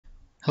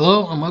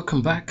Hello and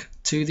welcome back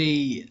to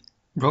the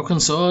Broken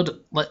Sword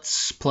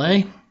Let's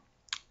Play,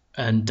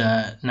 and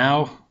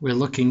now we're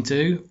looking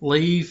to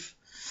leave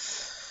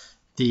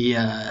the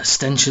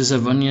stenches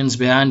of onions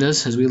behind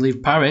us as we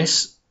leave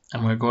Paris,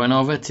 and we're going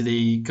over to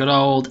the good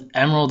old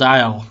Emerald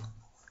Isle,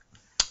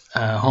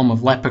 home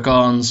of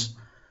leprechauns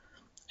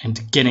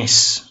and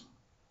Guinness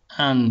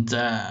and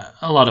a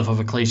lot of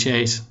other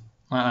cliches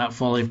like that,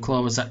 4-leaf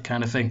clovers, that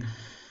kind of thing.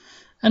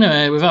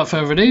 Anyway, without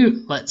further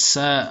ado, let's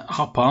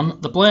hop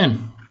on the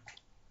plane.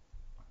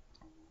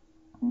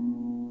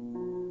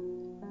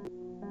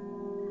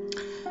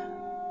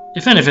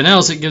 If anything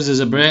else, it gives us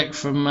a break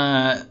from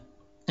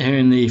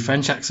hearing the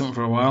French accent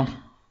for a while.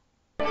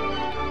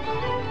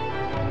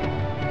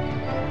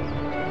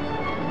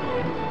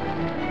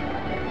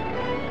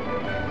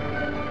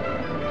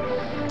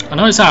 I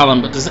know it's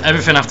Ireland, but does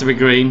everything have to be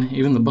green?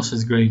 Even the bus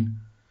is green.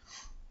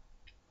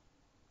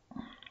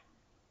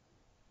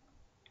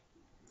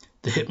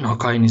 The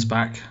hypno-coin is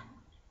back.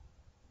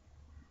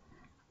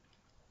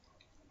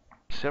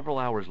 Several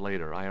hours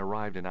later, I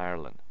arrived in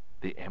Ireland,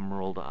 the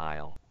Emerald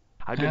Isle.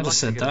 I'd I been lucky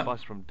said to get that. a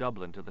bus from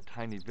Dublin to the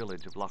tiny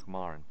village of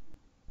Lochmarn.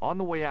 On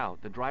the way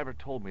out, the driver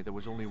told me there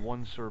was only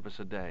one service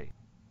a day.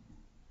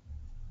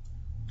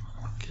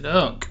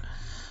 Okey-doke.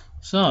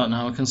 So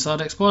now we can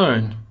start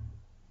exploring.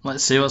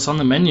 Let's see what's on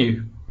the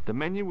menu. The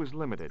menu was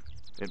limited.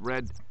 It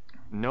read,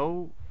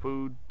 "No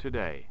food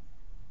today."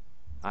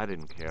 I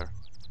didn't care.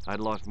 I'd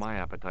lost my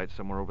appetite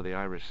somewhere over the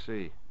Irish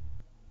Sea.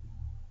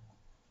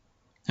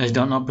 I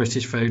don't know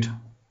British food.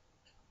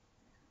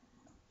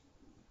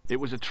 It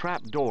was a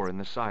trap door in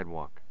the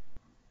sidewalk.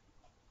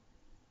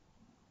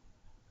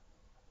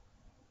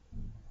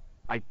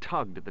 I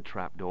tugged at the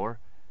trap door,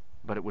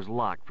 but it was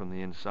locked from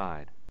the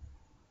inside.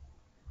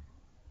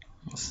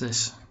 What's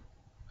this?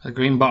 A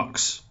green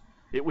box.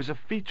 It was a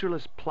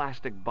featureless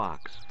plastic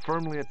box,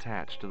 firmly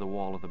attached to the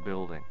wall of the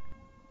building.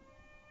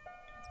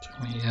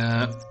 Can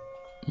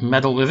we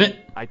meddle with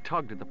it? I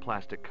tugged at the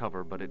plastic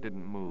cover, but it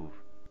didn't move.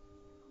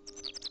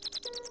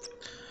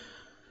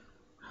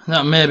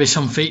 That may be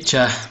some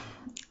feature.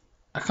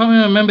 I can't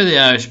even remember the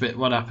Irish bit,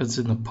 what happens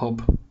in the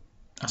pub.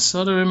 I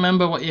sort of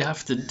remember what you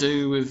have to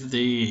do with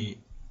the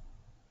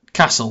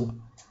castle,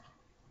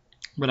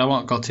 but I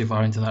won't go too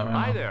far into that right now.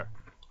 Hi there.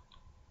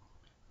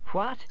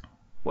 What?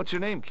 What's your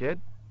name,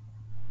 kid?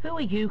 Who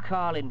are you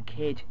calling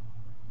kid?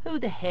 Who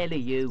the hell are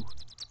you?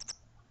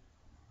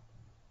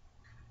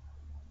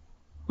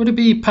 Would it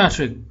be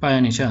Patrick by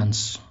any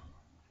chance?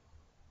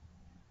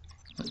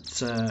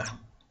 Let's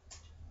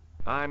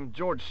I'm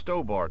George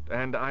Stobart,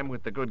 and I'm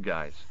with the good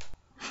guys.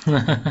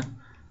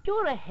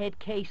 You're a head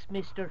case,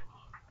 mister.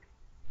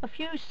 A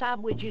few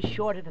sandwiches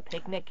short of a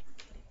picnic.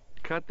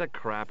 Cut the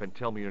crap and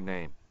tell me your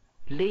name.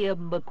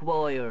 Liam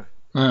McGuire.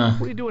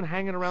 What are you doing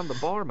hanging around the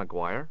bar,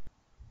 McGuire?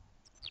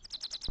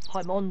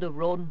 I'm on the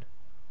run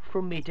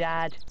from me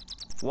dad.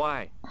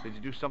 Why? Did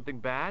you do something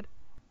bad?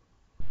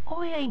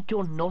 I ain't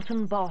done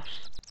nothing,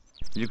 boss.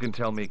 You can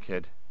tell me,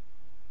 kid.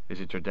 Is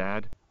it your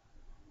dad?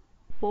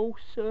 Oh,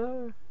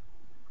 sir.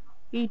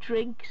 He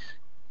drinks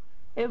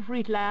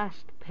every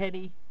last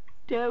penny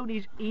down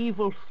his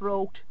evil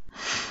throat.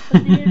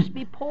 And there's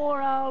me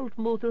poor old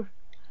mother,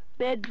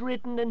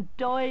 bedridden and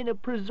dying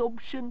of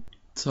presumption.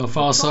 so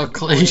far so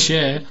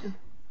cliche.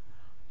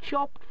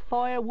 Chopped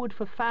firewood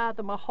for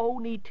Father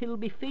Mahoney till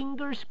me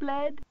fingers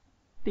bled.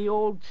 The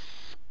old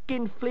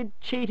skinflint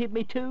cheated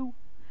me too,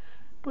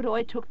 but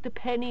I took the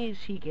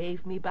pennies he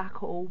gave me back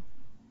home.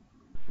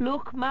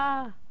 Look,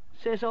 Ma,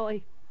 says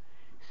I,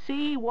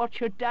 see what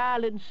your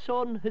darling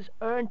son has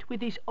earned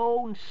with his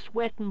own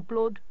sweat and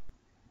blood.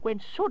 When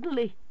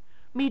suddenly,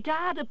 me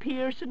dad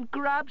appears and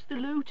grabs the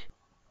loot.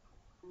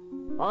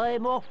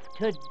 I'm off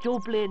to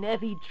Dublin,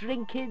 heavy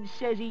drinking,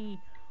 says he.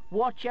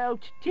 Watch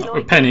out till Not I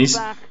with pennies. get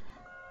back.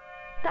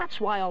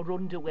 That's why I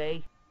runned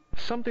away.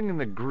 Something in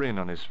the grin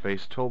on his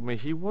face told me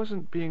he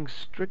wasn't being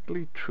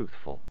strictly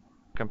truthful.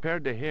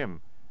 Compared to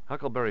him,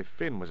 Huckleberry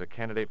Finn was a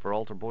candidate for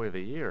Altar Boy of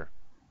the Year.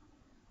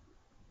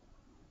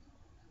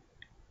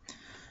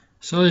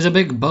 So he's a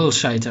big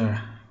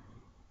bullshiter.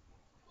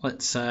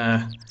 Let's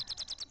ask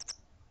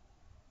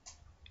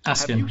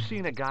Have him. you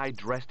seen a guy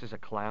dressed as a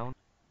clown?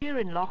 Here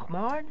in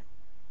Lochmarn,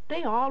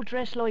 they all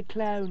dress like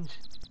clowns.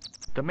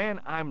 The man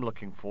I'm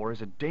looking for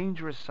is a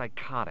dangerous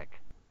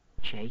psychotic.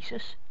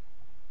 Jesus.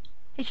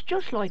 It's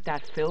just like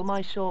that film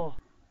I saw.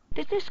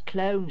 There's this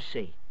clown,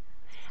 see,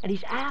 and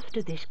he's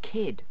after this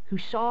kid who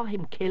saw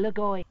him kill a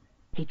guy.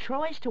 He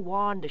tries to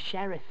warn the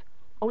sheriff,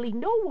 only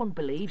no one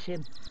believes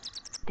him.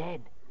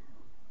 Then,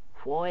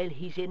 while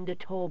he's in the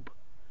tub,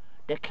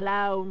 the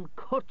clown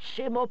cuts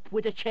him up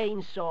with a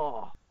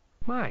chainsaw.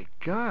 My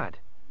God,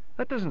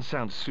 that doesn't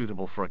sound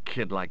suitable for a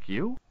kid like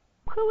you.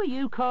 Who are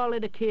you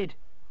calling a kid?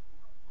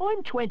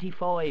 I'm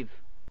 25.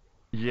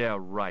 Yeah,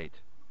 right.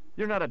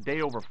 You're not a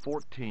day over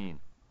 14.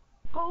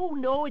 Oh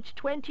no, it's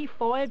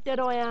 25 that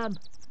I am.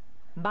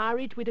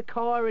 Married with a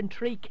car and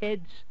 3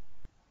 kids.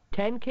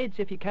 10 kids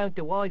if you count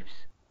the wives.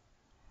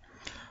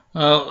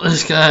 Well,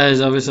 this guy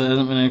is obviously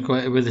hasn't been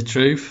acquainted with the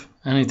truth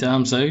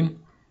anytime soon.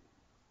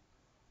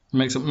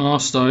 Makes up more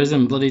stories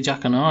than bloody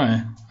Jack and I.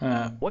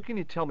 What can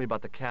you tell me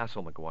about the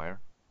castle, McGuire?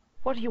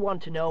 What do you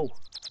want to know?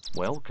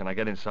 Well, can I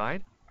get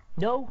inside?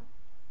 No,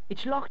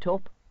 it's locked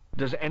up.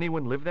 Does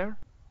anyone live there?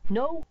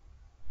 No,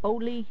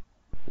 only...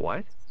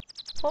 What?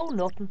 Oh,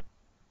 nothing.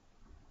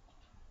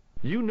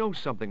 You know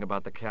something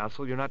about the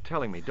castle you're not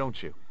telling me,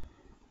 don't you?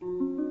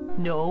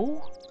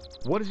 No,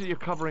 What is it you're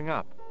covering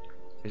up?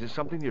 Is it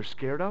something you're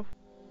scared of?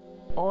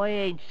 I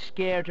ain't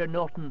scared of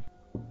nothing.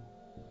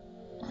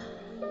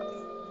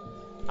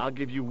 I'll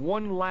give you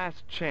one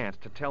last chance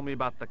to tell me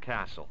about the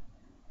castle.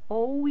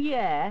 Oh,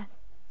 yeah?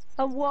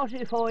 And what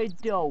if I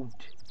don't?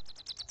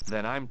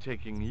 Then I'm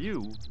taking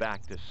you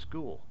back to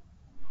school.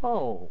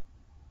 Oh,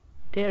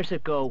 there's a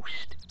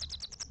ghost.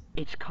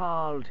 It's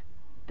called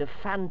the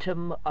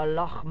Phantom of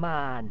Loch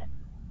Man.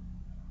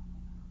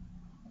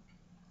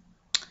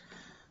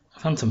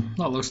 Phantom.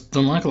 That doesn't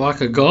look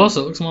like a ghost,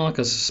 it looks more like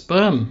a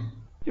sperm.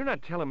 You're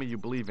not telling me you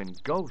believe in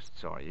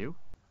ghosts, are you?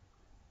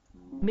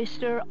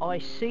 Mister, I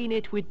seen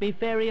it with me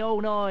very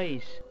own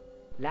eyes.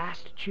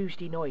 Last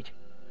Tuesday night,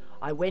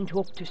 I went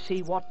up to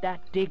see what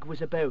that dig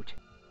was about.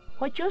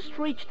 I just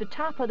reached the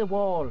top of the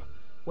wall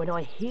when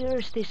I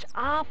hears this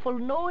awful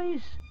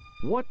noise.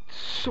 What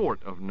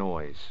sort of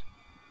noise?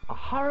 A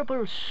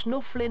horrible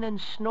snuffling and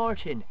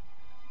snorting,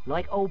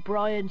 like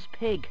O'Brien's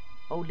pig,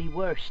 only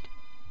worse.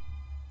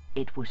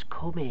 It was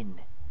coming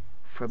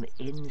from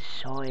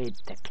inside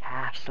the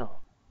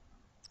castle.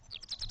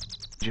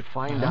 Did you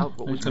find Well, out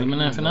what it was could have making been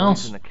the anything noise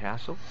else. in the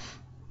castle?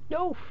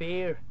 No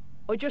fear.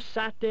 I just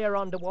sat there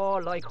on the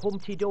wall like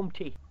Humpty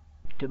Dumpty.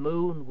 The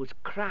moon was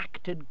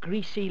cracked and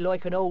greasy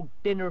like an old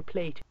dinner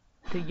plate.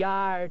 The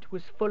yard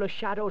was full of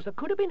shadows. I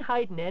could have been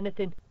hiding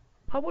anything.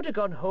 I would have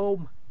gone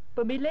home,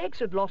 but my legs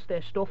had lost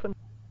their stuffing.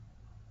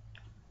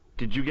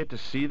 Did you get to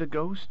see the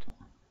ghost?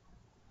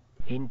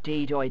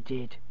 Indeed I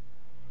did.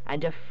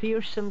 And a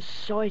fearsome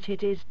sight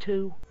it is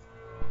too.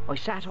 I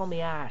sat on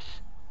my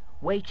arse,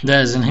 waiting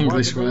There's an while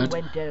English the moon word.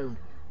 went down.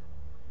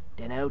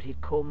 Then out it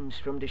comes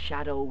from the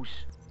shadows,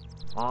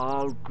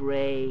 all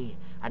grey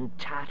and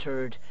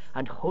tattered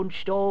and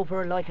hunched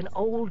over like an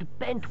old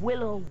bent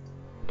willow.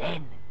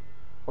 Then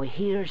I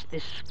hears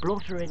this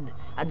spluttering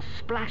and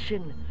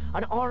splashing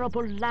and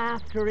horrible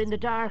laughter in the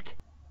dark.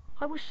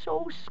 I was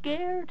so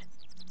scared.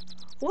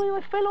 Why,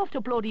 I fell off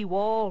the bloody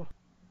wall.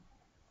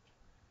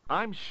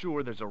 I'm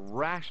sure there's a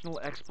rational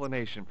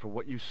explanation for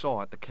what you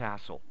saw at the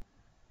castle.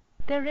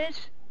 There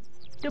is.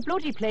 The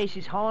bloody place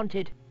is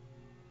haunted.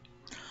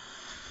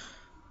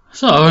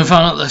 So we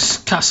found out this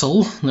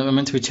castle that we're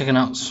meant to be checking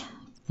out's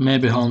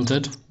maybe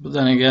haunted, but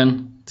then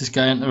again, this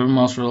guy ain't the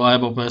most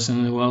reliable person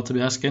in the world to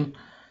be asking.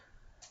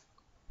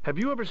 Have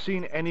you ever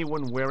seen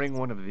anyone wearing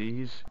one of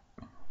these?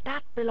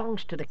 That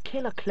belongs to the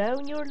killer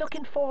clown you're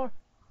looking for.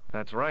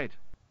 That's right.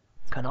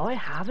 Can I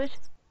have it?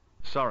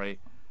 Sorry,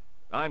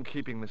 I'm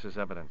keeping this as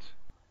evidence.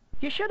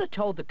 You should have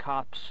told the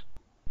cops.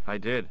 I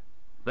did.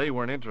 They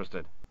weren't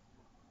interested.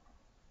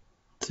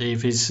 See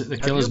if the Have you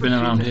killer's ever been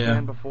seen around this here.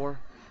 man before?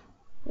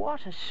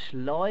 What a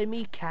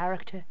slimy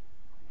character.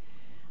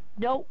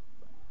 No,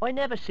 I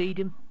never seed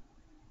him.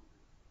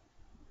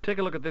 Take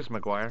a look at this,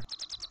 McGuire.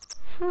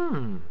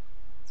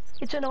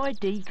 It's an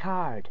ID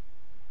card.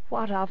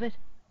 What of it?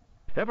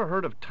 Ever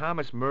heard of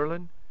Thomas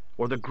Merlin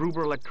or the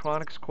Gruber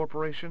Electronics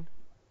Corporation?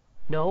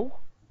 No.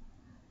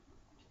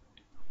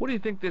 What do you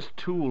think this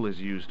tool is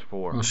used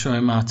for? We'll show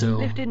him our tool.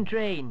 Lifting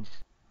drains.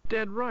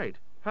 Dead right.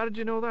 How did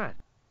you know that?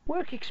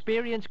 Work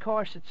experience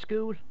course at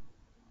school.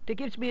 That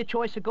gives me a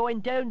choice of going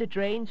down the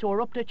drains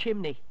or up the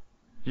chimney.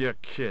 You're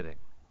kidding.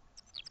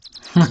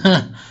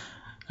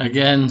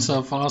 Again,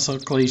 so far so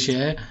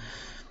cliche.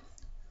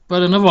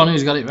 But another one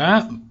who's got it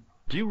right.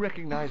 Do you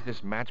recognize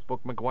this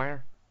matchbook,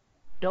 McGuire?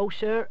 No,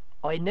 sir.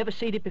 I never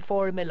seen it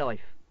before in my life.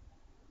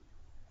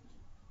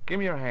 Give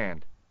me your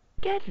hand.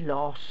 Get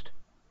lost.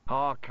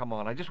 Oh, come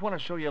on. I just want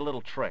to show you a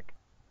little trick.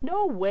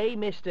 No way,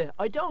 mister.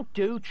 I don't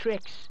do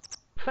tricks.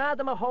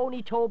 Father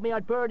Mahoney told me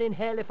I'd burn in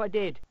hell if I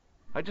did.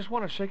 I just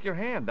want to shake your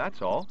hand,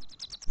 that's all.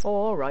 Oh,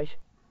 all right.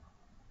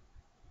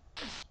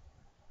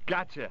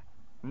 Gotcha.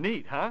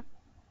 Neat, huh?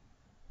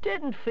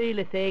 Didn't feel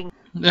a thing.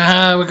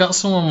 Ah, we got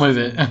someone with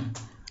it.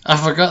 I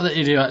forgot that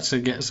you do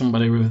actually get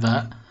somebody with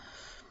that.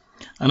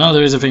 I know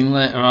there is a thing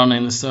later on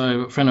in the story,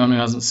 but for anyone who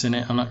hasn't seen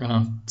it, I'm not going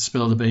to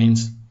spill the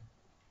beans.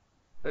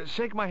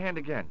 Shake my hand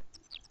again.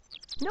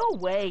 No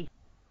way.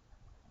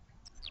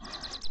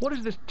 What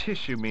does this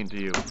tissue mean to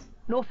you?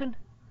 Nothing.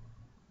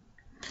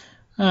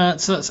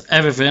 So that's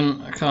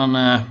everything. I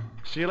can't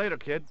See you later,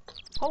 kid.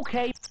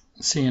 Okay.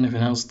 see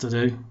anything else to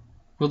do.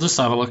 We'll just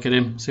have a look at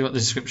him, see what the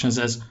description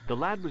says. The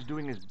lad was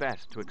doing his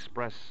best to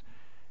express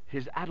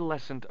his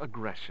adolescent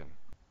aggression.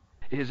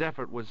 His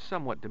effort was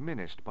somewhat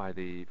diminished by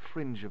the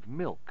fringe of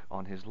milk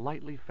on his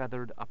lightly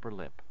feathered upper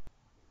lip.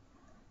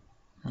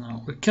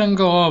 No, we can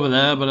go over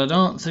there, but I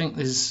don't think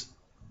there's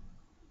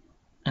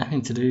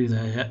anything to do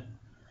there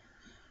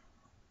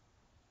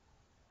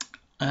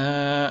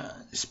yet.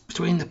 It's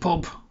between the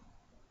pub.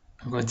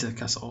 I'm going to the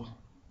castle.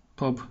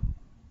 Pub,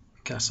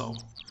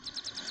 castle.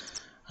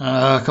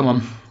 Come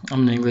on.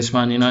 I'm an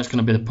Englishman, you know it's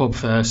going to be the pub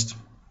first.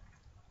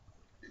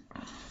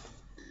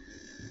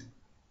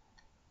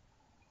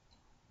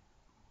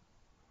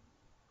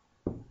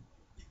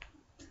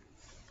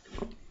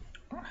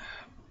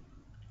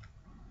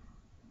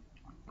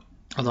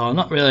 Although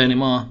not really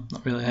anymore,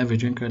 not really a heavy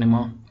drinker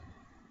anymore.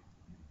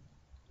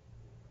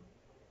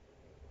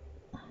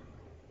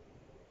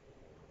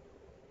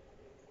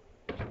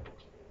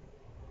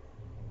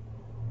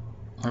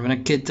 Having a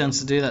kid tends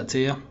to do that to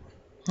you.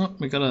 Oh,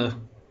 we gotta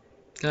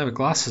have our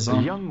glasses The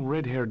on. young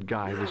red-haired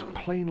guy was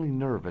plainly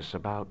nervous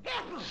about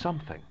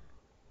something.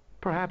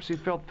 Perhaps he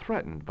felt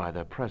threatened by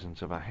the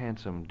presence of a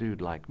handsome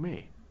dude like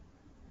me.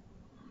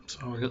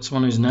 So we got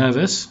someone who's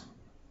nervous.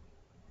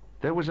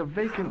 There was a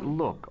vacant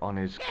look on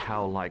his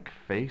cow-like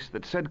face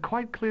that said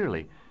quite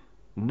clearly,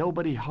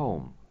 "Nobody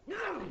home."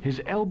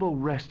 His elbow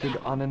rested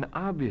on an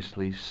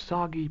obviously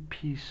soggy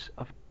piece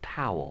of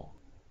towel.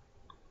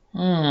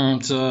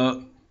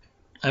 So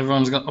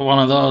everyone's got one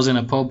of those in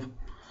a pub.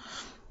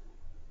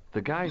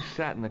 The guy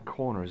sat in the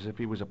corner as if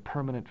he was a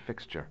permanent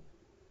fixture.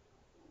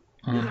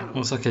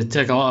 Looks like it'd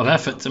take a lot of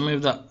effort to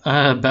move that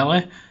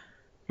belly.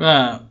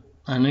 Right,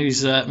 and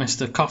who's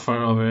Mr. Coffer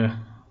over here?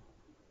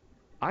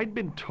 I'd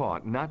been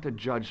taught not to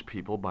judge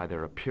people by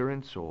their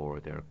appearance or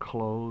their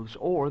clothes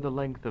or the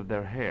length of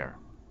their hair.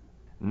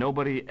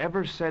 Nobody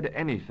ever said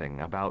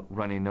anything about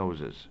runny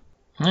noses.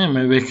 Yeah,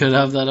 maybe we could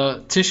have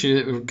that tissue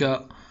that we've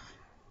got.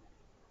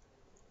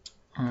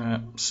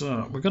 Alright,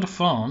 so we've got a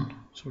phone,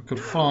 so we could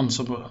phone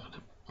somebody.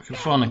 We could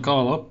phone a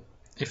call up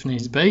if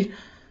needs be.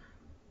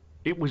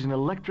 It was an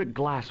electric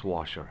glass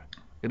washer.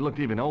 It looked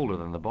even older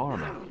than the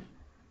barman.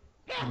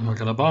 And we've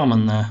got a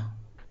barman there.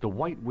 The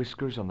white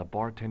whiskers on the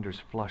bartender's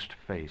flushed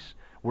face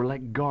were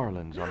like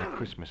garlands on a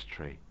Christmas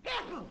tree.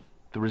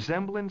 The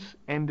resemblance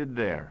ended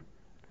there.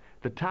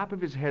 The top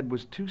of his head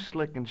was too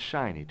slick and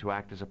shiny to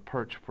act as a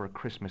perch for a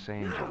Christmas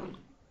angel.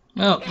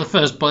 Well, the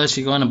first place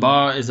you go in a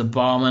bar is a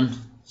barman,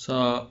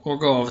 so we'll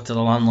go over to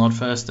the landlord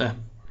first there.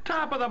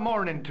 Top of the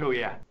morning to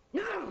you.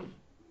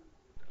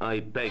 I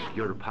beg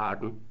your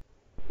pardon.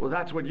 Well,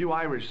 that's what you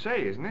Irish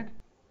say, isn't it?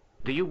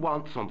 Do you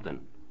want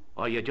something?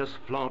 Or are you just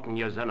flaunting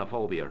your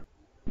xenophobia?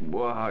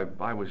 Well,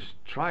 I was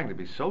trying to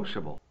be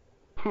sociable.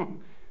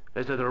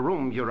 Is it a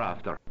room you're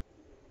after?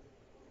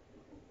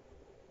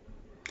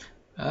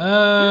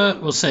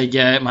 We'll say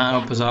yeah, it might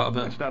help us out a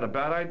bit. It's not a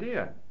bad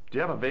idea. Do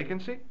you have a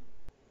vacancy?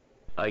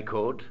 I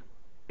could,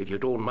 if you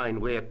don't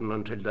mind waiting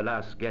until the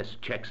last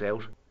guest checks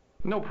out.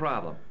 No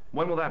problem.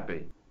 When will that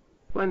be?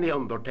 When the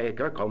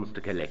undertaker comes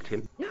to collect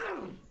him.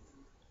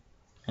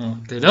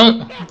 They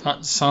don't.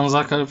 That sounds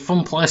like a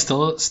fun place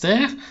to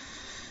stay.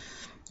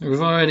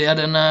 We've already had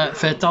a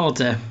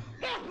fatality.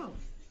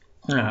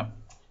 Yeah.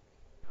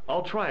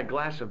 I'll try a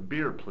glass of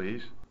beer,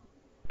 please.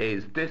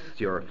 Is this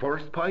your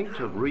first pint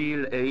of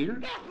real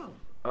ale?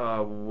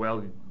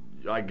 Well,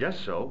 I guess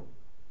so.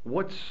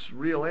 What's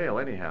real ale,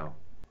 anyhow?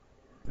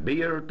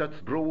 Beer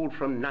that's brewed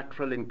from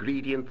natural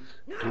ingredients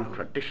to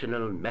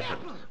traditional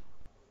methods.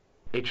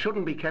 It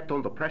shouldn't be kept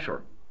under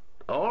pressure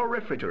or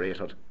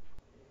refrigerated.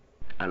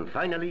 And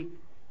finally,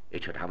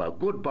 it should have a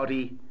good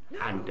body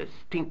and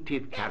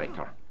distinctive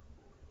character.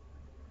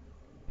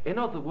 In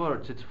other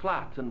words, it's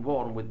flat and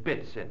worn with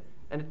bits in,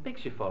 and it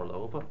makes you fall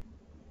over.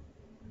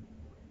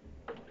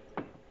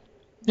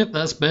 Yep,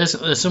 that's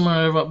basically a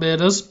summary of what beer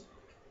does.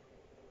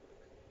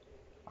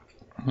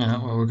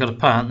 Yeah, well, we've got a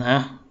pint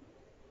there.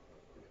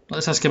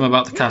 Let's ask him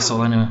about the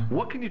castle anyway.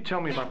 What can you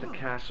tell me about the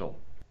castle?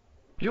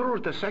 You're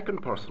the second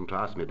person to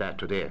ask me that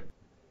today.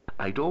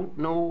 I don't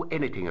know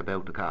anything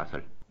about the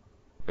castle.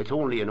 It's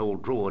only an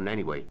old ruin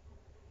anyway.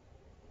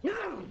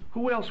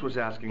 Who else was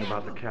asking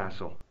about the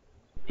castle?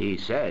 He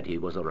said he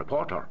was a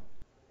reporter.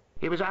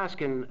 He was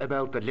asking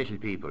about the little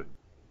people.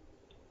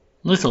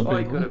 Little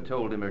I could people. have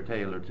told him a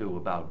tale or two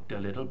about the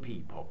little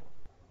people.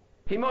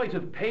 He might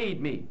have paid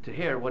me to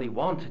hear what he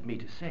wanted me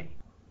to say.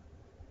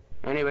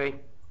 Anyway,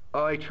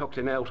 I chucked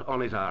him out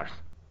on his arse.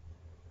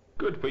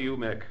 Good for you,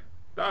 Mick.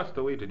 That's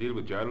the way to deal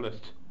with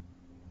journalists.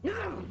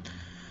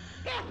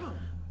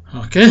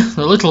 Okay,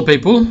 the little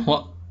people.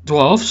 What?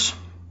 Dwarfs?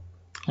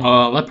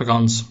 Or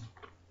leprechauns?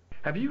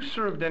 Have you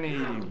served any,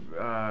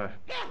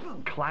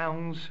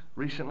 clowns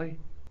recently?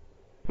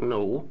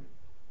 No,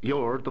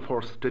 you're the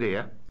first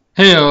today.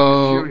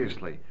 Hey-o!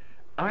 Seriously,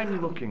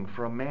 I'm looking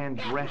for a man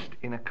dressed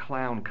in a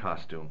clown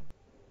costume.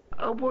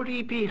 Would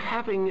he be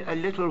having a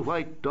little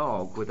white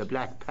dog with a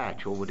black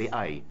patch over the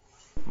eye?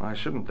 I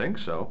shouldn't think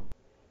so.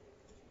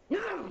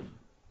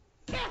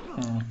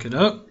 Okay,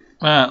 up.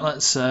 Right,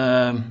 let's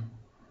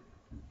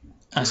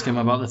ask him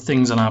about the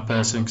things on our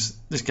person, because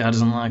this guy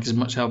doesn't like as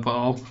much help at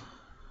all.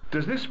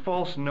 Does this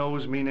false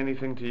nose mean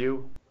anything to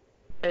you?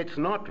 It's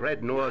not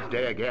Red Nose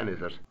Day again, is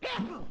it?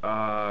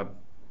 I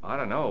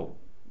don't know.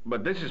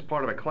 But this is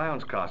part of a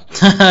clown's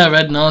costume.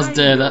 Red Nose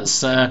Day,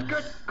 that's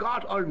Good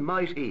God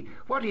Almighty,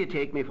 what do you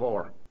take me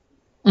for?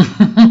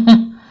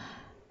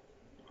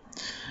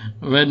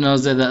 Red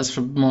Nose Day, that's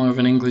for more of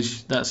an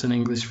English, that's an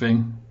English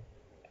thing.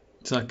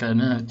 It's like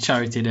a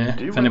charity day,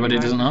 Do you if anybody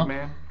recognize doesn't this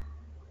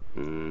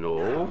know. man?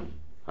 No,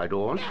 I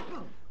don't.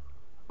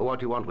 What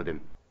do you want with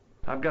him?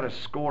 I've got a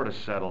score to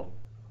settle.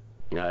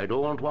 I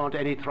don't want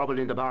any trouble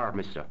in the bar,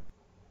 mister.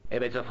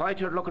 If it's a fight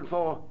you're looking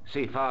for,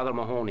 see Father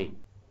Mahoney.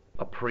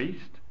 A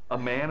priest? A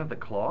man of the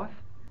cloth?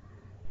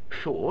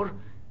 Sure.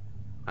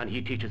 And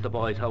he teaches the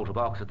boys how to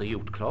box at the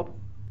youth club.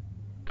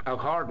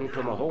 According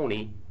to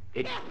Mahoney,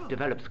 it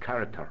develops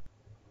character.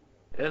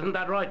 Isn't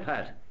that right,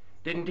 Pat?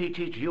 Didn't he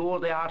teach you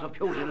the art of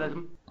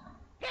pugilism?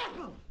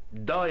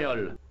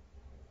 Doyle.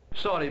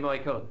 Sorry,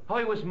 Michael.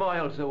 I was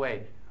miles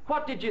away.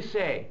 What did you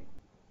say?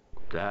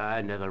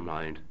 Never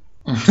mind.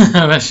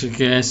 That's your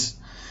case.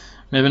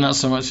 Maybe not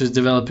so much as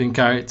developing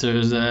character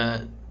as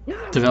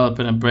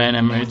developing a brain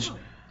hemorrhage.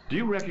 Do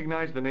you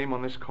recognize the name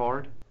on this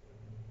card?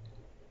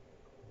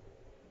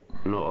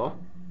 No.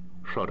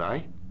 Should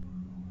I?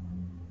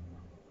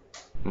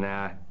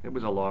 Nah, it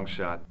was a long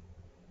shot.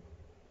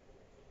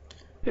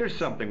 Here's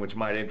something which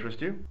might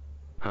interest you.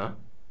 Huh?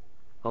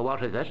 Oh,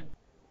 what is it?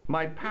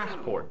 My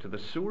passport to the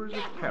sewers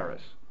of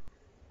Paris.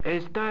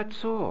 Is that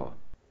so?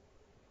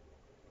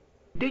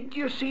 Did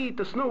you see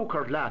the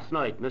snooker last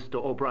night, Mr.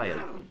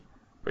 O'Brien?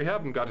 We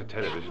haven't got a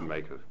television,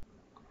 Michael.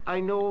 I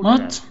know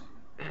What?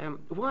 that.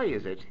 Why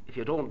is it, if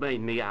you don't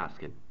mind me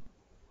asking?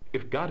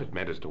 If God had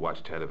meant us to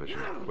watch television,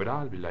 we'd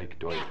all be like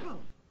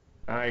Doyle.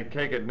 I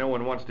take it no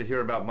one wants to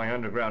hear about my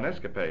underground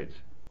escapades.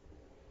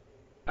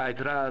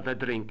 I'd rather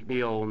drink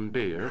me own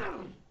beer.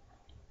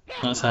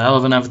 That's a hell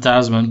of an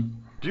advertisement.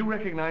 Do you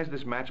recognize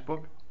this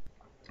matchbook?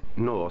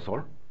 No,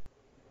 sir.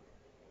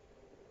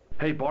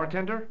 Hey,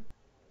 bartender?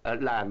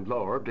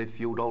 Landlord, if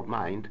you don't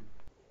mind.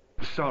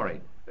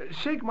 Sorry.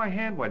 Shake my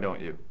hand, why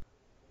don't you?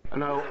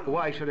 Now,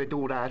 why should I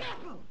do that?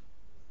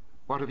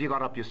 What have you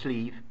got up your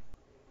sleeve?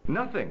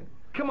 Nothing.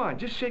 Come on,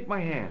 just shake my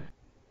hand.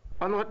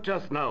 Not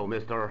just now,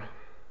 mister.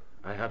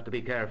 I have to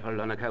be careful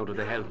on account of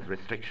the health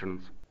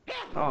restrictions.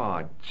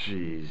 Oh,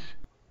 jeez.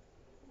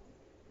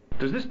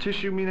 Does this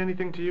tissue mean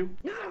anything to you?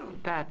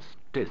 That's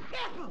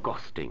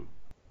disgusting.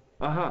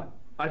 Uh-huh.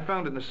 I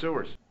found it in the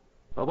sewers.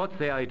 What's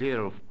the idea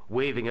of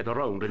waving it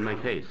around in my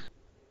face?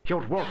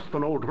 You're worse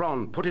than old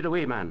Ron. Put it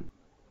away, man.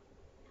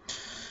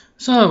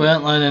 So we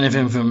haven't learned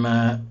anything from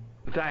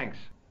Thanks.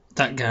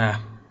 that guy.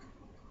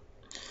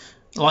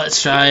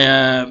 Let's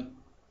try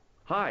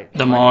Hi.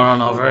 the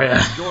moron over here.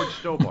 George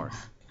Stobart.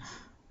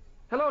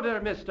 Hello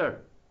there,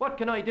 mister. What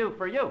can I do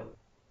for you?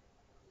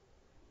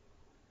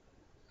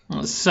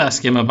 Let's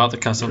ask him about the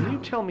castle. Can you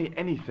tell me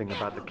anything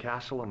about the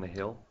castle on the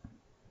hill?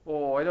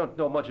 Oh, I don't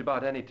know much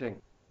about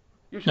anything.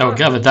 You should Oh, ask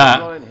gathered Mr. that.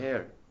 Ryan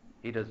here.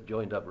 He does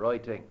joined up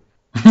writing.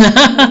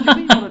 You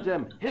be one of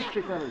them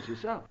history fellas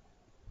yourself.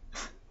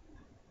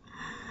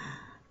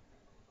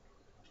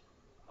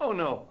 Oh,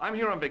 no. I'm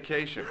here on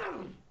vacation.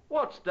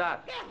 What's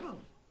that?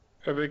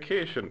 A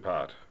vacation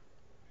part.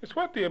 It's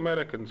what the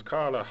Americans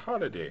call a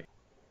holiday.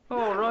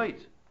 Oh, right.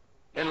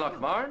 In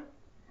Lochmarn?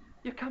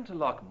 You come to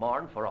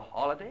Lochmarn for a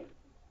holiday?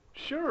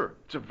 Sure.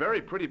 It's a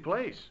very pretty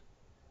place.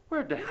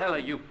 Where the hell are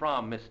you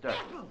from, mister?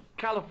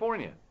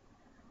 California.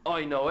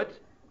 I know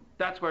it.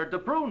 That's where the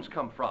prunes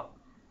come from.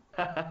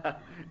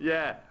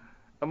 Yeah,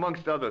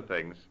 amongst other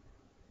things.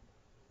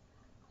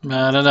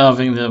 I don't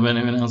think there'll be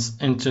anything else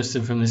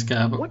interesting from this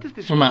guy, but What does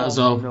this we might as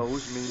well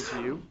nose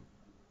mean to you?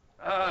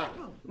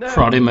 No,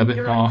 prod him a bit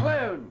you're more. a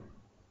clown.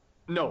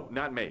 No,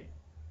 not me.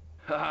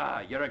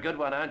 Ha, you're a good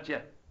one, aren't you?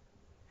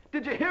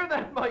 Did you hear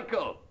that,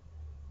 Michael?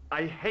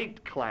 I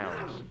hate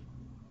clowns.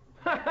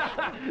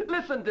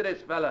 Listen to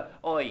this fella.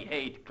 I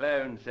hate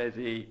clowns, says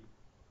he.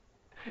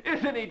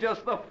 Isn't he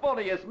just the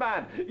funniest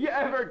man you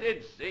ever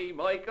did see,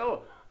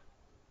 Michael?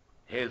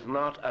 He's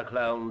not a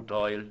clown,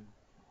 Doyle.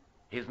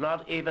 He's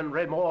not even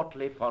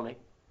remotely funny.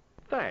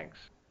 Thanks.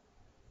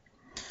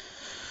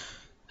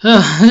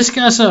 This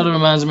guy sort of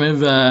reminds me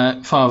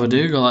of Father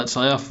Dougal,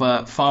 actually,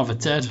 off Father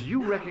Ted. Do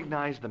you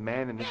recognize the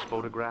man in this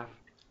photograph?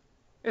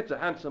 It's a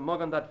handsome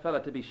mug on that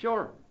fella, to be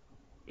sure.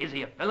 Is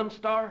he a film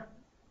star?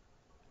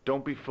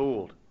 Don't be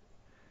fooled.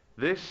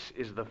 This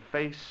is the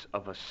face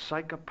of a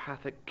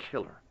psychopathic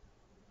killer.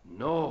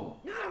 No.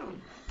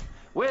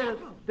 Well,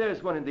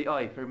 there's one in the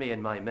eye for me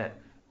and my men.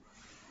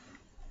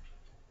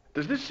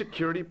 Does this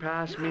security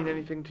pass mean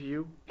anything to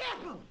you?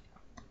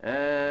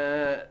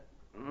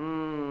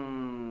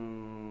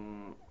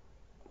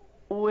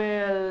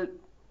 Well,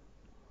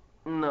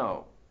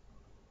 no.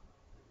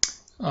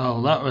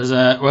 Oh, that was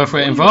worth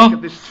waiting What do you think of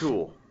for. this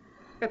tool?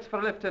 It's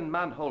for lifting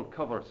manhole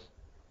covers.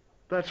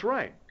 That's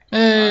right.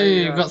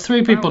 Hey, you've got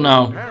 3 people found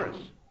it in now. Paris.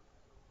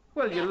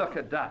 Well, you look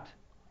at that.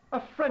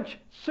 A French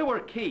sewer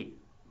key.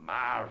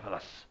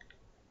 Marvellous.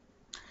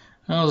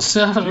 Oh,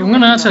 so I'm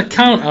going to have to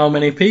count how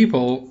many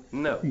people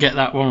No, get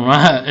that one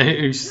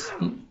right.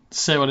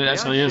 Say what it May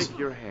actually I is. shake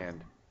your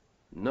hand?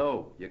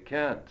 no, you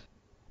can't.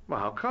 Well,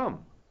 how come?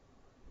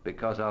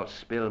 Because I'll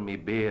spill me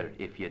beer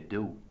if you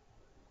do.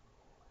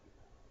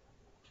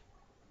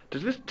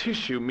 Does this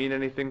tissue mean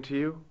anything to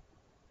you?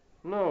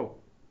 No,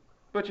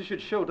 but you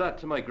should show that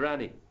to my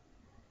granny.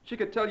 She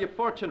could tell you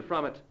fortune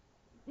from it.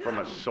 From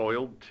a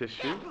soiled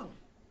tissue?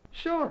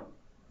 Sure.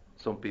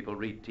 Some people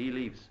read tea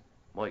leaves.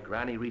 My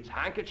granny reads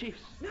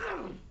handkerchiefs.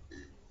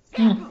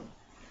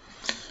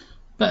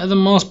 Better than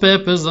most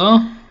papers, though.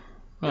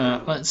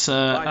 Right, let's Bye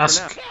for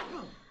ask.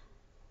 now.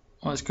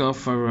 Let's go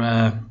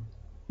for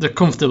the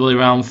comfortably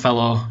round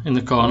fellow in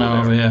the corner Hello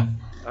over there.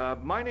 here.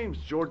 My name's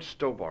George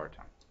Stobart.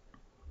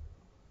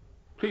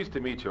 Pleased to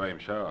meet you, I'm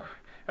sure.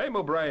 I'm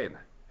O'Brien.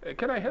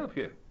 Can I help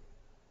you?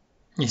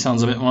 He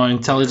sounds a bit more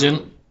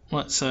intelligent.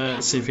 Let's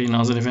see if he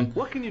knows anything.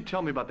 What can you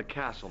tell me about the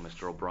castle,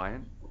 Mr.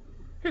 O'Brien?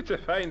 It's a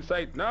fine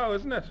site now,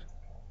 isn't it?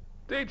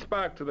 Dates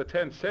back to the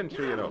 10th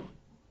century, you know.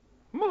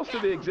 Most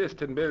of the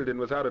existing building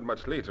was added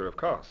much later, of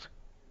course.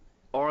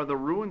 Are the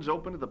ruins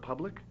open to the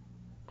public?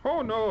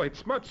 Oh no,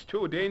 it's much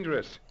too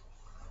dangerous.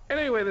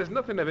 Anyway, there's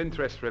nothing of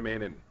interest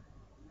remaining.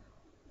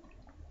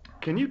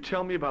 Can you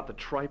tell me about the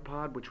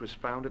tripod which was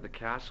found at the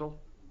castle?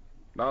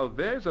 Now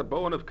there's a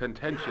bone of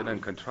contention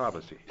and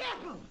controversy.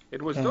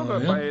 It was dug Oh,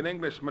 up yeah? by an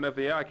Englishman of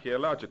the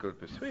archaeological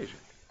persuasion.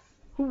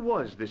 Who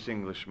was this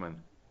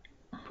Englishman?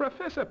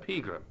 Professor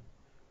Pegram,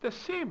 the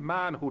same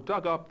man who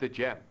dug up the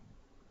gem.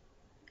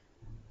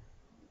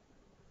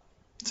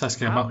 Let's ask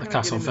him How about the can I get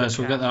castle into the first.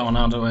 We'll get that castle? one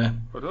out of the way.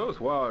 But those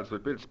walls were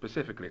built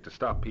specifically to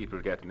stop people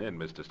getting in,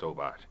 Mr.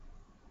 Stobart.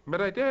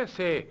 But I dare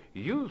say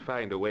you'll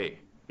find a way,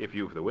 if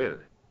you've the will.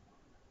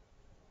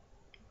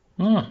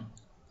 Oh.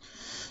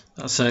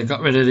 That's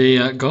got rid of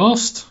the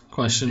ghost Do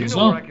question you as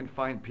know where well. I can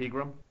find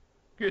Pegram?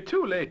 You're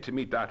too late to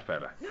meet that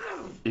fella.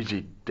 Is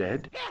he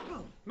dead?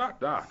 Not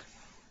that,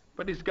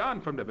 but he's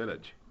gone from the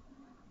village.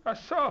 A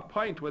sore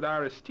point with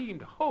our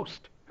esteemed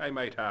host, I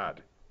might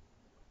add.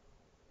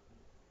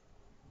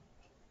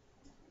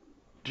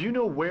 Do you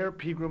know where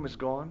Pegram has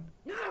gone?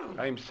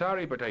 I'm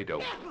sorry, but I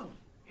don't.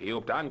 He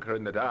upped anchor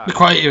in the dark. Be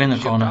quiet, you're in the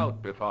shipped corner.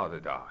 out before the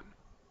dawn.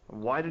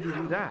 Why did he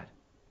do that?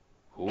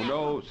 Who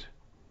knows?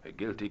 A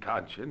guilty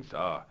conscience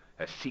or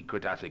a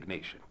secret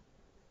assignation.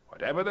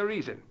 Whatever the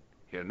reason,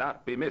 he'll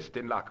not be missed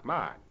in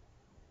Lochmarn.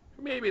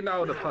 Maybe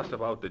now the fuss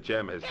about the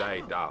gem has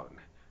died down,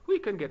 we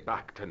can get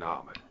back to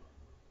normal.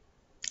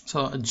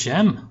 So, a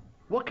gem.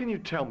 What can you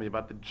tell me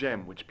about the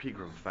gem which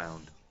Pegram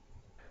found?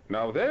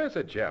 Now there's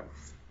a gem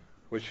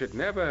which should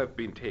never have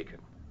been taken.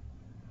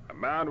 A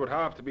man would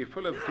have to be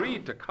full of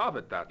greed to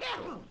covet that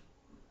stone.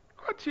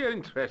 What's your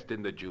interest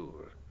in the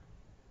jewel?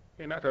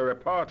 You're not a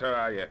reporter,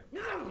 are you?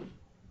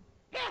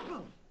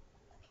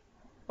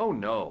 Oh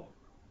no.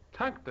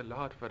 Thank the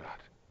Lord for that.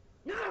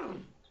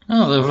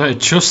 Oh, they're very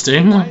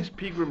trusting. Why has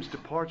Pegram's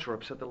departure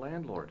upset the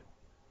landlord?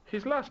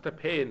 He's lost a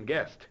paying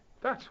guest,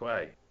 that's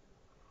why.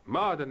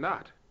 More than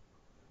that,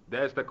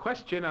 there's the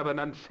question of an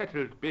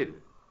unsettled bill.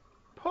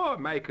 Poor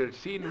Michael's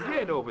seen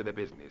red over the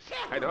business,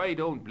 and I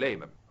don't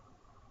blame him.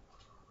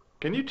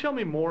 Can you tell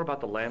me more about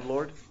the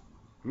landlord?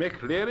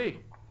 Mick Leary?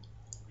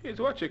 He's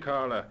what you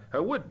call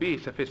a would-be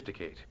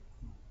sophisticate.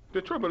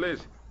 The trouble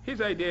is, his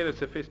idea of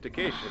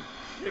sophistication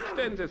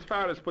extends as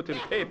far as putting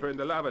paper in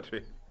the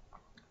lavatory.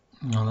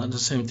 No, that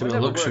does seem to I be a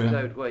never luxury. worked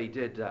out why he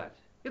did that.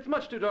 It's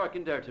much too dark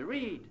in there to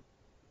read.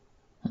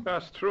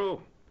 That's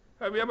true.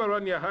 Have you ever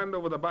run your hand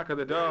over the back of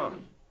the door?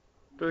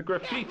 The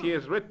graffiti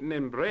is written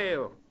in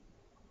Braille.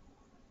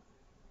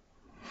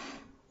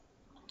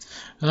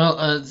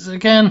 Well,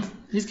 again,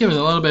 he's giving us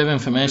a little bit of Does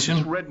this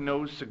information. red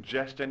nose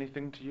suggest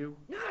anything to you?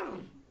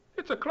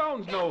 It's a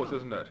clown's nose,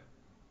 isn't it?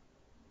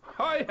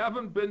 I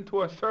haven't been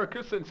to a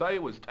circus since I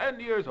was 10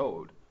 years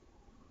old.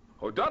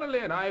 O'Donnelly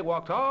and I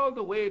walked all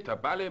the way to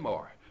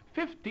Ballymore,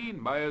 15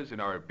 miles in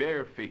our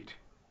bare feet.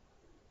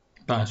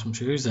 Buy some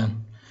shoes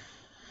then.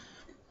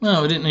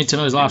 No, we didn't need to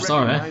know his Do you life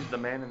story. recognize the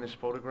man in this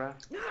photograph?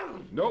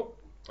 Nope,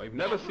 I've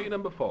never seen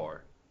him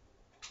before.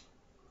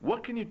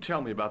 What can you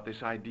tell me about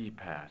this ID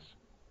pass?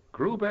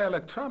 Gruber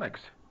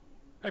Electronics.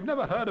 I've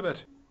never heard of it.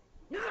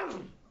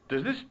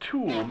 Does this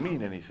tool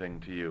mean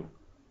anything to you?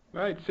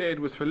 I'd say it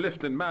was for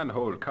lifting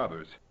manhole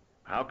covers.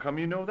 How come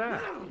you know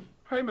that?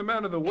 I'm a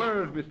man of the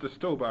world, Mr.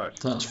 Stobart.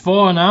 That's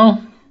 4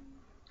 now.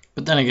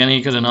 But then again,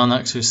 he could have known that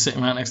because he was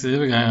sitting right next to the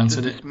other guy who Does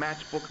answered this it.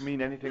 matchbook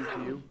mean anything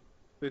to you?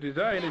 The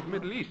design is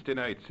Middle Eastern,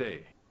 I'd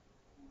say.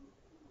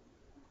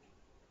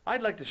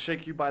 I'd like to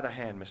shake you by the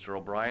hand, Mr.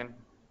 O'Brien.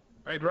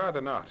 I'd rather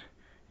not.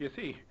 You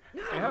see,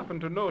 I happen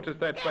to notice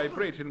that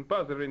vibrating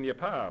buzzer in your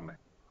palm.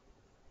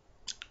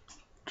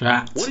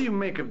 Drat. What do you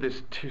make of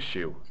this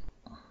tissue?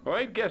 Oh,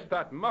 I'd guess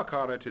that muck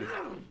on it is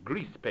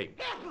grease paint.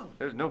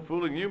 There's no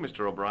fooling you,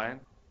 Mr. O'Brien.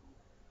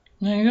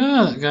 There you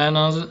go, that guy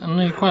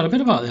knew quite a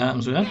bit about the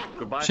items we had.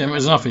 Goodbye. Shame it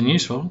was nothing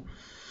useful.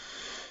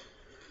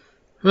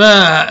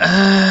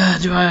 Right,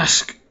 do I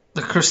ask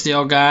the crusty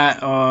old guy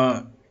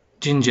or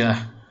Ginger?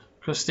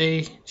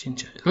 Crusty,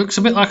 Ginger. It looks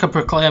a bit like a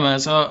proclaimer,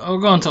 so I'll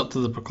go and talk to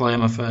the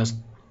proclaimer first.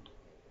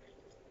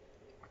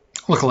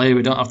 Luckily,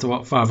 we don't have to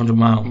walk 500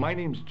 miles. My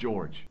name's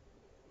George.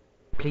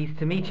 Pleased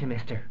to meet you,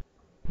 mister.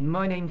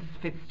 My name's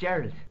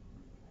Fitzgerald.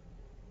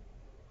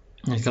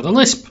 He's got a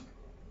lisp.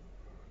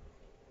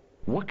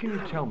 What can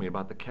you tell me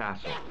about the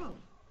castle?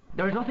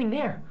 There's nothing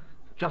there.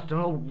 Just an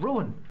old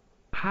ruin.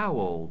 How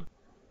old?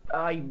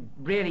 I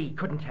really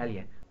couldn't tell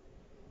you.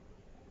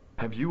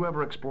 Have you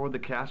ever explored the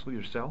castle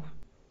yourself?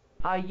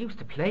 I used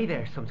to play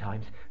there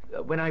sometimes,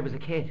 when I was a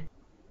kid.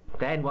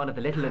 Then one of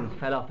the little ones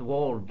fell off the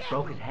wall,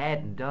 broke his head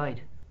and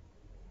died.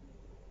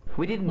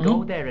 We didn't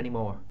go there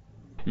anymore.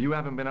 You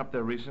haven't been up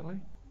there recently?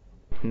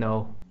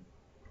 No.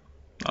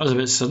 That was a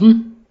bit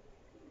sudden.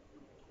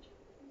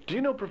 Do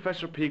you know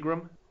Professor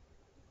Pegram?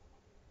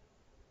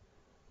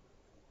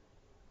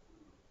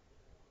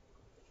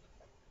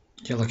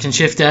 You're looking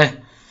shifty.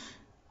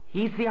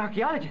 He's the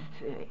archaeologist,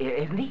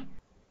 isn't he?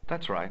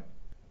 That's right.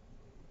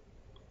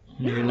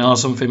 You know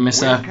something, Where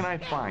mister. can I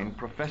find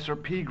Professor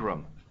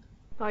Pegram?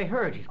 I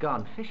heard he's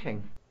gone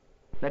fishing.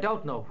 I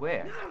don't know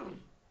where.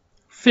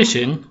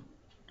 Fishing?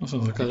 That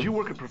sounds like Did you a...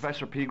 work at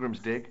Professor Pegram's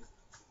dig?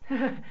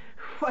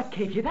 What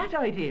gave you that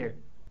idea?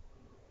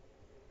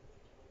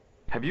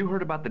 Have you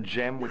heard about the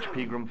gem which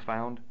Pegram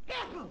found?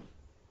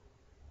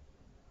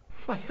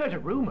 I heard a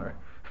rumour,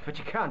 but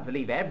you can't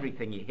believe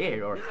everything you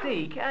hear or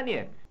see, can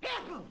you?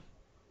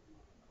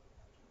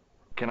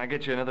 Can I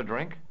get you another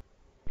drink?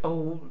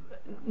 Oh,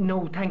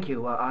 no, thank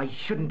you. I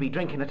shouldn't be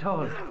drinking at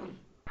all.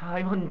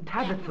 I'm on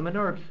tablets for my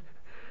nerves.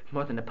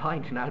 More than a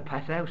pint and I'll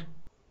pass out.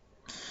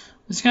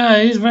 This guy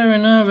is very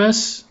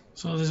nervous.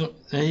 So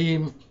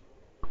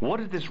What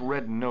does this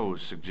red nose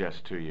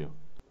suggest to you?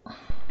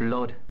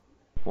 Blood.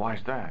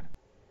 Why's that?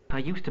 I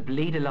used to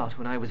bleed a lot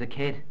when I was a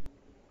kid.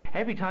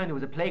 Every time there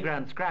was a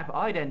playground scrap,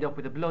 I'd end up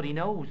with a bloody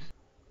nose.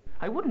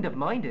 I wouldn't have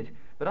minded,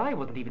 but I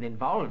wasn't even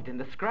involved in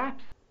the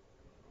scraps.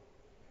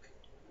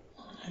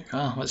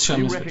 let's show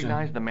Do him you this picture.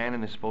 recognize the man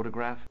in this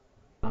photograph?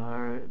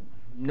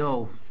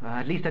 No,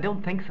 at least I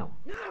don't think so.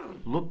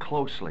 Look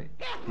closely.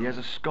 He has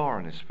a scar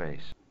on his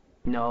face.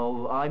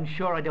 No, I'm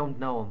sure I don't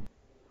know him.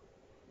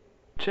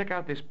 Check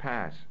out this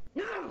pass.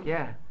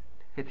 Yeah,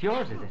 it's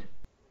yours, is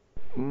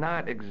it?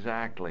 Not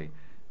exactly.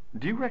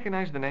 Do you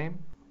recognize the name?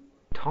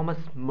 Thomas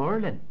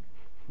Merlin?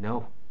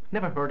 No,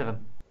 never heard of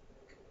him.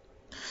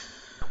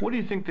 What do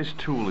you think this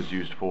tool is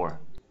used for?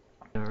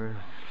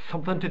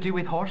 Something to do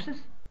with horses?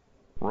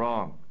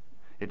 Wrong.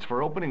 It's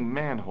for opening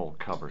manhole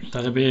covers.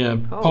 That'd be a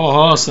poor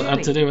horse that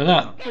had to do with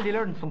that. Well, you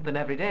learn something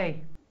every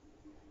day.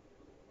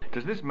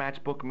 Does this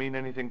matchbook mean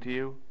anything to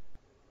you?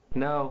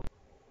 No,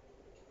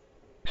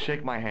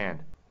 Shake my hand.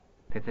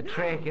 it's a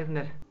trick, isn't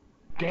it?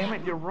 Damn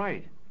it, you're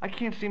right. I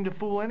can't seem to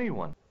fool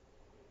anyone.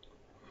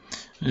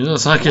 It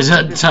looks like he's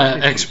had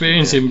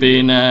experience in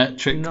being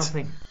tricked.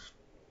 Nothing.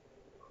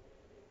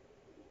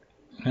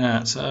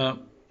 Yeah, so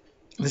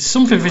there's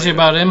something fishy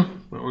about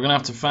him, but we're gonna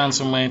have to find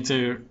some way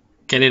to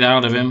get it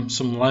out of him,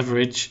 some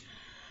leverage.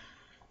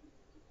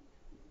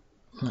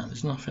 No,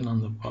 there's nothing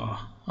on the bar.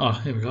 Oh,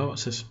 here we go.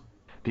 What's this?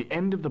 The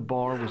end of the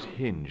bar was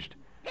hinged,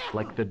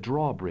 like the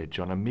drawbridge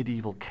on a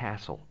medieval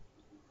castle.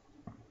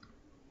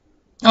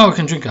 Oh, we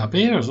can drink our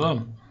beer as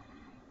well.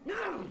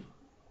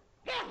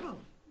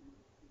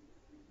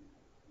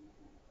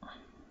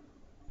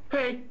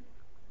 Hey,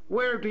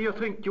 where do you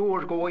think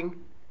you're going?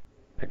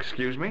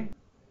 Excuse me?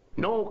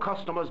 No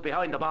customers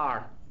behind the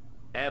bar.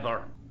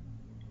 Ever.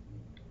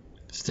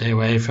 Stay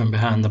away from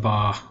behind the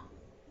bar.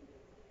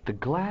 The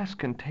glass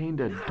contained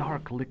a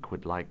dark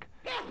liquid like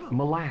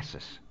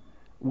molasses,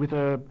 with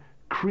a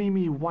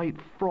creamy white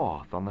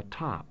froth on the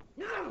top.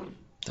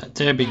 That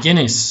there be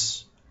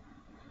Guinness.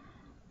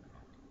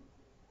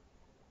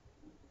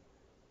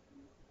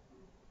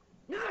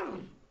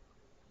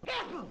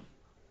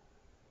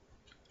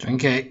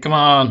 Drink it, come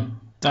on,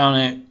 down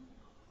it.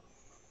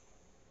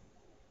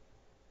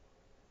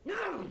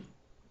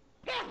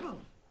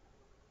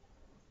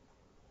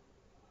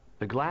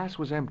 The glass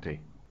was empty.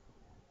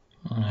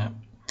 Alright.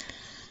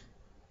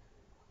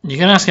 You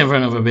can ask him for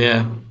another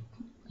beer,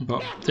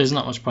 but there's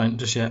not much point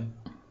just yet.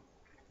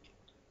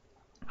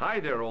 Hi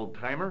there,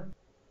 old-timer.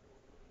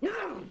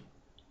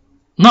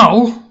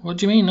 No? What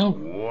do you mean, no?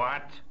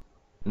 What?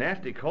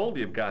 Nasty cold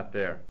you've got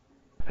there.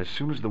 As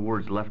soon as the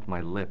words left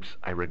my lips,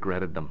 I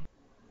regretted them.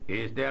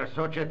 Is there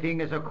such a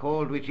thing as a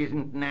cold which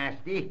isn't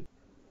nasty?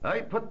 I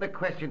put the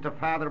question to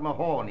Father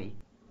Mahoney.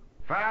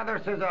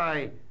 Father, says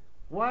I,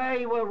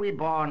 why were we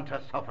born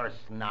to suffer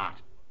snot?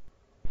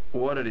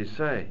 What did he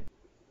say?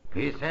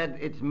 He said,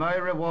 it's my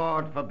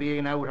reward for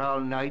being out all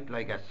night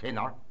like a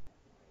sinner.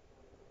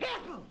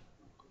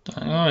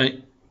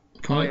 Alright.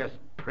 Come on. Pious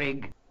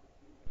prig.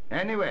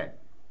 Anyway,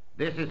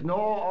 this is no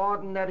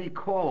ordinary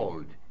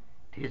cold.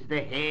 'Tis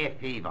the hay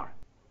fever.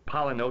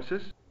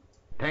 Pollinosis?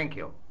 Thank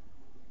you.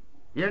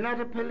 You're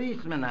not a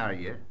policeman, are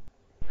you?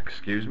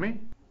 Excuse me?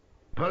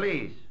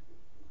 Police?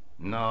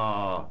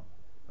 No.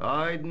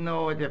 I'd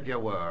know it if you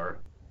were.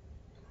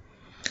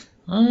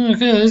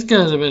 Okay, this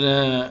guy's a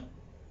bit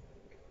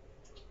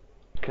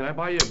Can I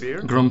buy you a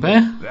beer? grumpy,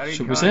 Very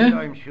should we kind, say?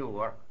 I'm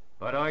sure.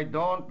 But I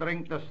don't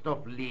drink the stuff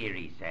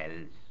Leary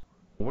sells.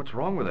 What's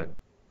wrong with it?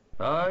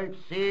 I've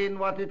seen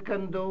what it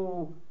can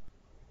do.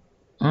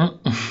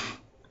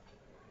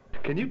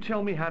 Can you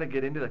tell me how to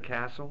get into the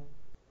castle?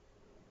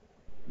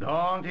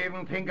 Don't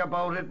even think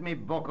about it, me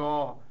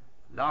bucko.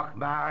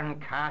 Lochmarn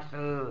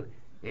Castle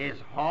is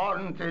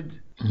haunted.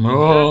 Put the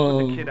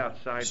Oh, kid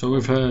outside, so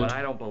we've heard. but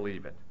I don't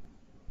believe it.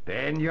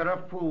 Then you're a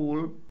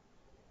fool.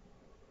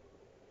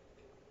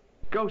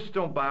 Ghosts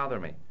don't bother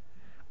me.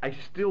 I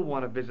still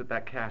want to visit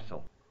that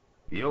castle.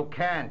 You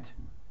can't.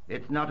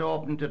 It's not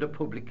open to the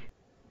public.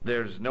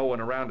 There's no one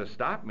around to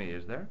stop me,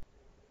 is there?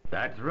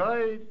 That's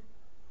right.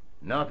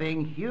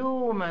 Nothing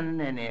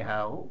human,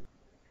 anyhow.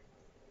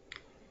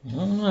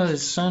 Oh,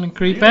 it's sounding Do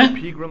creepy. you know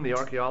Pegram, the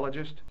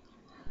archaeologist?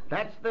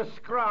 That's the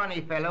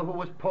scrawny fellow who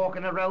was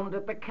poking around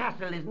at the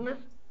castle, isn't it?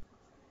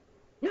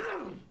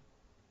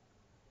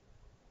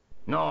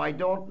 No, I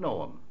don't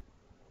know him.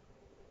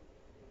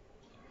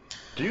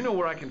 Do you know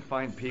where I can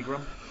find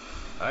Pegram?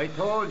 I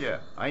told you,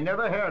 I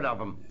never heard of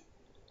him.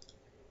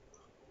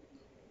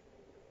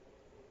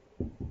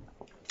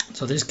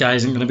 So this guy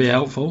isn't going to be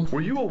helpful.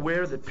 Were you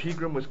aware that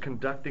Pegram was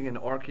conducting an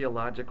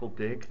archaeological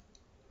dig?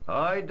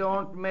 I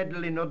don't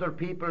meddle in other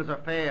people's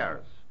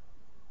affairs.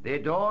 They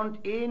don't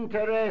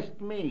interest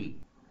me.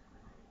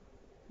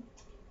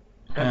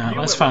 Yeah, you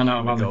let's ever find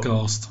out seen a about the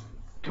ghost? ghost.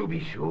 To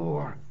be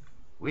sure,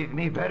 with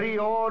me very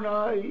own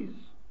eyes.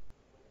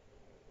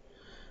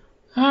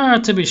 Ah,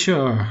 to be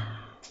sure.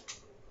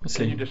 Let's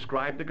Can see. you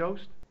describe the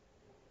ghost?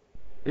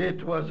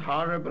 It was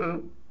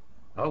horrible.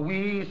 A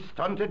wee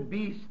stunted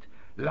beast,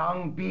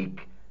 long beak,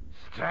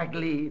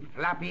 straggly,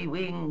 flappy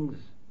wings.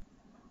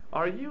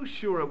 Are you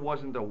sure it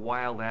wasn't a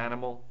wild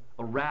animal?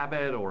 A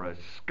rabbit or a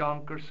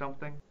skunk or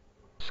something?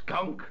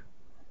 Skunk?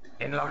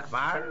 In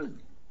Lochmarn?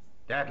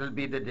 That'll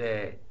be the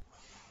day.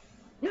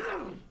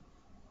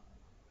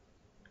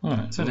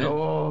 Alright, is that it?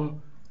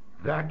 No,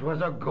 that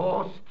was a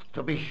ghost,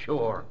 to be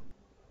sure.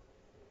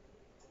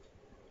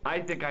 I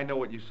think I know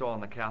what you saw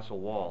on the castle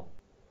wall.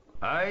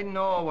 I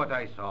know what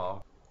I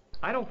saw.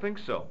 I don't think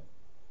so.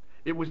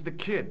 It was the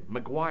kid,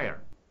 McGuire.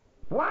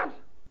 What?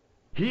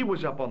 He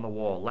was up on the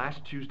wall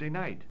last Tuesday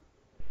night.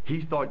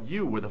 He thought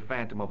you were the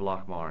Phantom of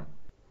Lochmarn.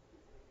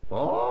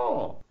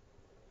 Oh,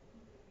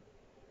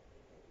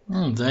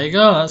 There you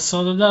go, that's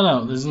sorted that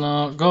out. There's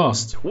no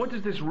ghost. What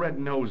does this red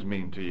nose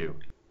mean to you?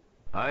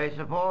 I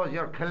suppose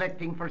you're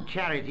collecting for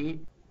charity.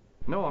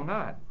 No, I'm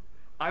not.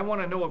 I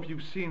want to know if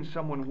you've seen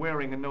someone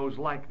wearing a nose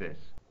like this.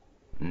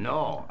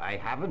 No, I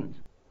haven't.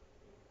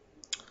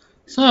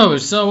 So,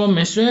 it's that one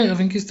mystery. I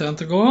think it's time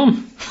to go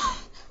home.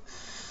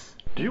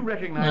 Do you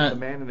recognize the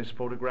man in this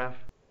photograph?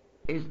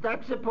 Is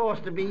that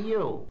supposed to be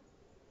you?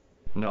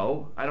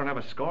 No, I don't have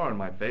a scar on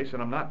my face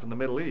and I'm not from the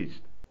Middle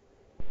East.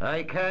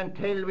 I can't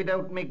tell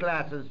without me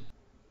glasses.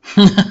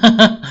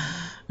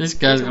 This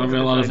guy's going to be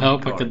a lot of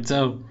help, I can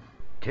tell.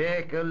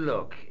 Take a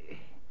look.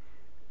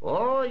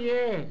 Oh,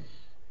 yes.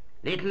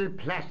 Little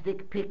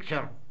plastic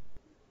picture.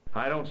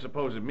 I don't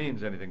suppose it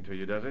means anything to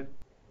you, does it?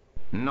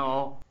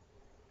 No.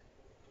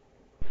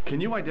 Can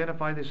you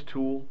identify this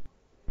tool?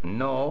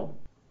 No.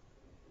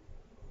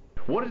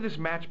 What does this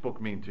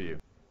matchbook mean to you?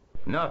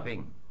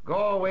 Nothing.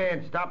 Go away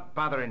and stop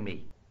bothering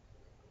me.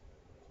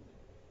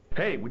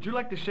 Hey, would you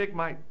like to shake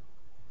my...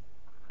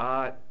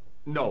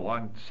 no,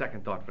 on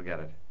second thought, forget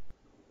it.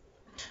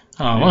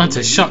 Oh, I wanted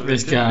to shock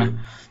this guy.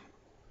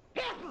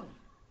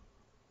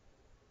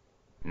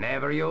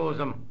 Never use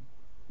them.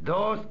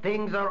 Those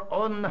things are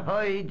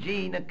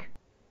unhygienic.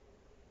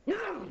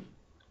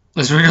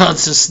 As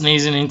regards to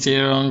sneezing into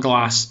your own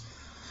glass.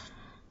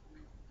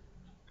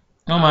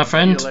 Oh, my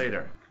friend. See you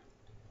later.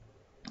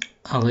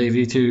 I'll leave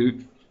you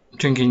to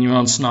drinking your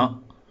own snot.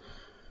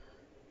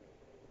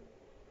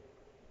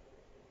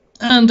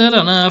 And I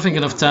don't know, I think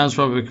enough time's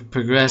probably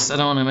progressed. I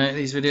don't want to make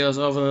these videos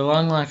overly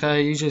long like I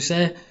usually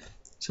say.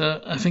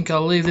 So I think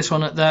I'll leave this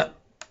one at that.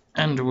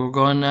 And we'll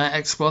go and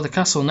explore the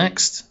castle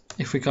next,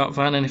 if we can't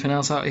find anything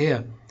else out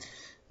here.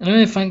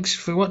 Anyway, thanks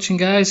for watching,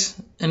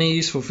 guys. Any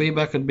useful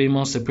feedback would be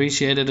most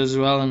appreciated as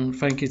well. And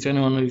thank you to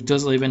anyone who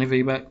does leave any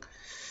feedback.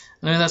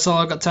 Anyway, that's all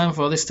I've got time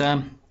for this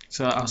time.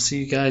 So I'll see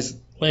you guys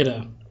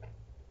later.